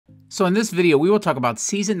So in this video, we will talk about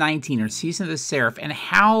Season 19, or Season of the Seraph, and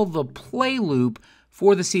how the play loop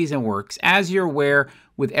for the season works. As you're aware,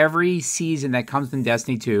 with every season that comes in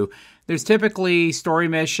Destiny 2, there's typically story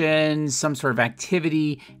missions, some sort of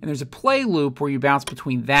activity, and there's a play loop where you bounce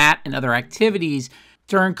between that and other activities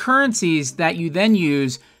to earn currencies that you then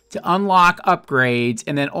use to unlock upgrades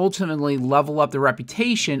and then ultimately level up the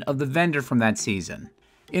reputation of the vendor from that season.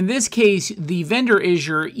 In this case, the vendor is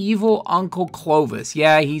your evil Uncle Clovis.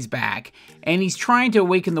 Yeah, he's back. And he's trying to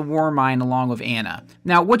awaken the war mind along with Anna.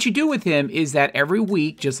 Now, what you do with him is that every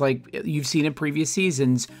week, just like you've seen in previous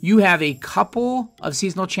seasons, you have a couple of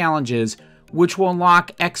seasonal challenges which will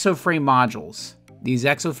unlock exoframe modules. These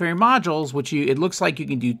exoframe modules, which it looks like you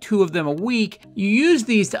can do 2 of them a week, you use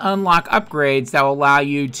these to unlock upgrades that will allow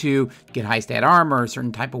you to get high stat armor,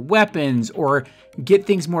 certain type of weapons, or get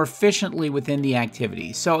things more efficiently within the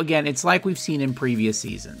activities. So again, it's like we've seen in previous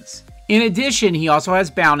seasons. In addition, he also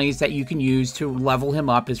has bounties that you can use to level him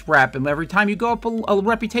up his rep, and every time you go up a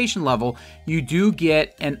reputation level, you do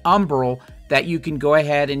get an umbral that you can go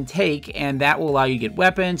ahead and take, and that will allow you to get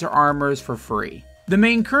weapons or armors for free. The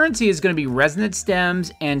main currency is going to be Resonant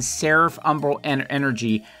Stems and Seraph Umbral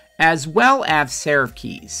Energy, as well as Seraph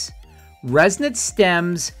Keys. Resonant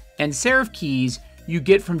Stems and Seraph Keys you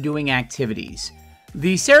get from doing activities.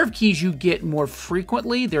 The Seraph Keys you get more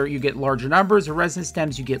frequently, you get larger numbers. The Resonant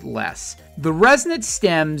Stems you get less. The Resonant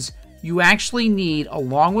Stems you actually need,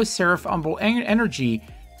 along with Seraph Umbral Energy,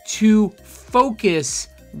 to focus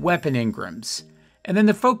weapon engrams. And then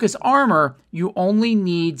the focus armor, you only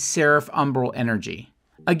need Seraph Umbral Energy.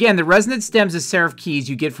 Again, the Resonant Stems and Seraph Keys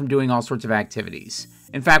you get from doing all sorts of activities.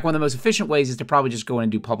 In fact, one of the most efficient ways is to probably just go in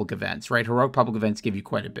and do public events, right? Heroic public events give you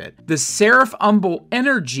quite a bit. The Seraph Umbral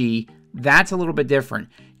Energy, that's a little bit different.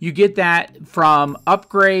 You get that from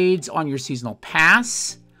upgrades on your seasonal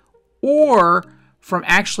pass, or from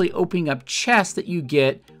actually opening up chests that you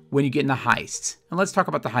get when you get into heists. And let's talk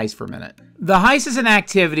about the heist for a minute. The heist is an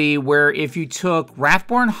activity where if you took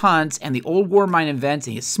Wrathborn Hunts and the old Warmind events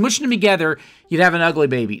and you smushed them together, you'd have an ugly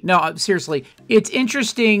baby. No, seriously, it's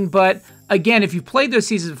interesting, but again, if you played those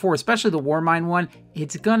seasons before, especially the Warmind one,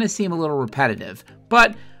 it's gonna seem a little repetitive.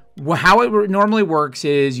 But how it normally works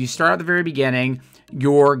is you start at the very beginning,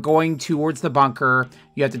 you're going towards the bunker,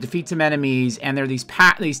 you have to defeat some enemies, and there are these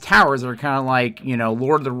towers that are kind of like, you know,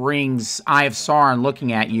 Lord of the Rings, Eye of Sauron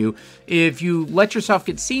looking at you. If you let yourself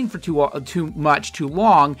get seen for too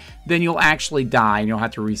long, then you'll actually die and you'll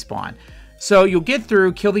have to respawn. So you'll get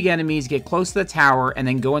through, kill the enemies, get close to the tower, and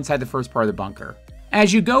then go inside the first part of the bunker.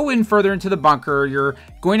 As you go in further into the bunker, you're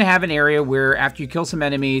going to have an area where after you kill some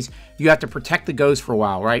enemies, you have to protect the ghost for a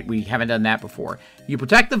while, right? We haven't done that before. You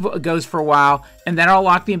protect the ghost for a while, and then it'll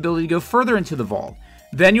unlock the ability to go further into the vault.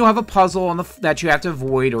 Then you'll have a puzzle that you have to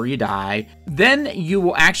avoid or you die. Then you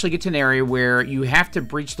will actually get to an area where you have to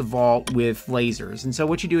breach the vault with lasers. And so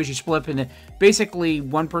what you do is you split up into, basically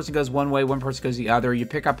one person goes one way, one person goes the other. You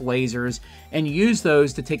pick up lasers and you use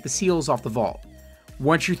those to take the seals off the vault.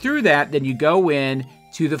 Once you're through that, then you go in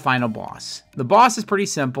to the final boss. The boss is pretty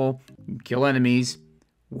simple. You kill enemies,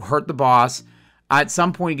 hurt the boss. At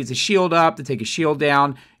some point, he gets a shield up. To take a shield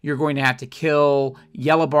down, you're going to have to kill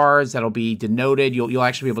yellow bars that'll be denoted. You'll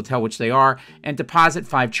actually be able to tell which they are, and deposit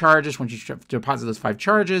 5 charges. Once you deposit those 5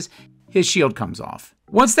 charges, his shield comes off.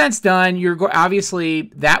 Once that's done,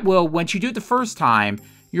 obviously that will, once you do it the first time,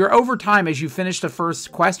 over time, as you finish the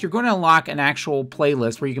first quest, you're going to unlock an actual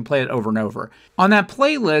playlist where you can play it over and over. On that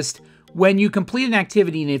playlist, when you complete an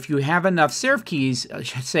activity, and if you have enough Seraph Keys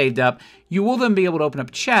saved up, you will then be able to open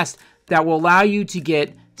up chests that will allow you to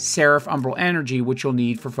get Seraph Umbral Energy, which you'll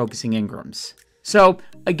need for focusing engrams. So,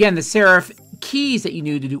 again, the Seraph Keys that you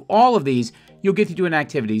need to do all of these, you'll get to do in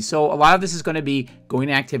activities. So a lot of this is going to be going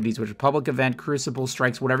to activities, which are public event, crucible,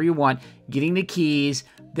 strikes, whatever you want, getting the keys,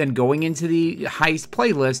 then going into the heist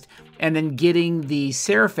playlist, and then getting the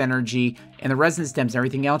Seraph Energy and the Resonant Stems and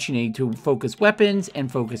everything else you need to focus weapons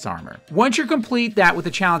and focus armor. Once you complete that with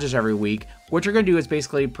the challenges every week, what you're going to do is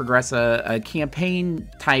basically progress a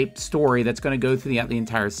campaign-type story that's going to go through the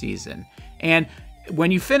entire season. And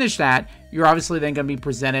when you finish that, you're obviously then going to be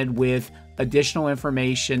presented with additional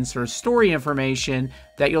information, sort of story information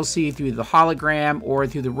that you'll see through the hologram or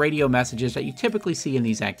through the radio messages that you typically see in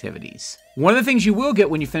these activities. One of the things you will get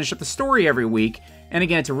when you finish up the story every week, and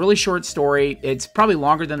again, it's a really short story. It's probably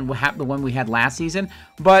longer than the one we had last season,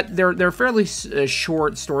 but they're fairly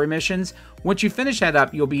short story missions. Once you finish that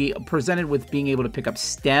up, you'll be presented with being able to pick up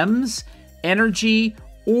stems, energy,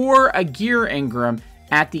 or a gear engram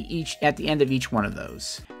at the end of each one of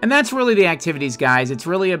those. And that's really the activities, guys. It's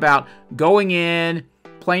really about going in,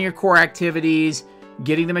 playing your core activities,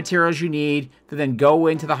 getting the materials you need to then go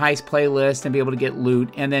into the heist playlist and be able to get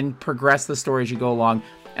loot, and then progress the story as you go along.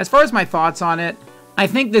 As far as my thoughts on it, I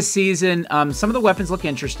think this season, some of the weapons look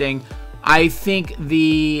interesting. I think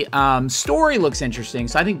the story looks interesting,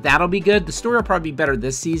 so I think that'll be good. The story will probably be better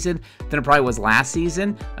this season than it probably was last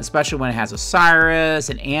season, especially when it has Osiris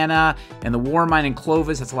and Anna and the Warmind and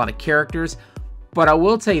Clovis. That's a lot of characters. But I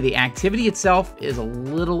will tell you, the activity itself is a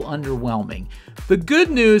little underwhelming. The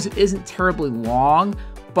good news isn't terribly long,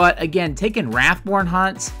 but again, taking Wrathborn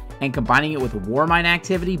hunts and combining it with the Warmind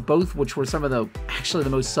activity, both which were some of the, actually the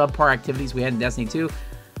most subpar activities we had in Destiny 2,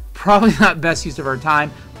 probably not best use of our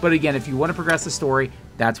time. But again, if you want to progress the story,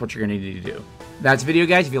 that's what you're going to need to do. That's the video,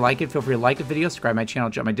 guys. If you like it, feel free to like the video, subscribe to my channel,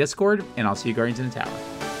 join my Discord, and I'll see you Guardians in the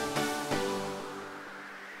Tower.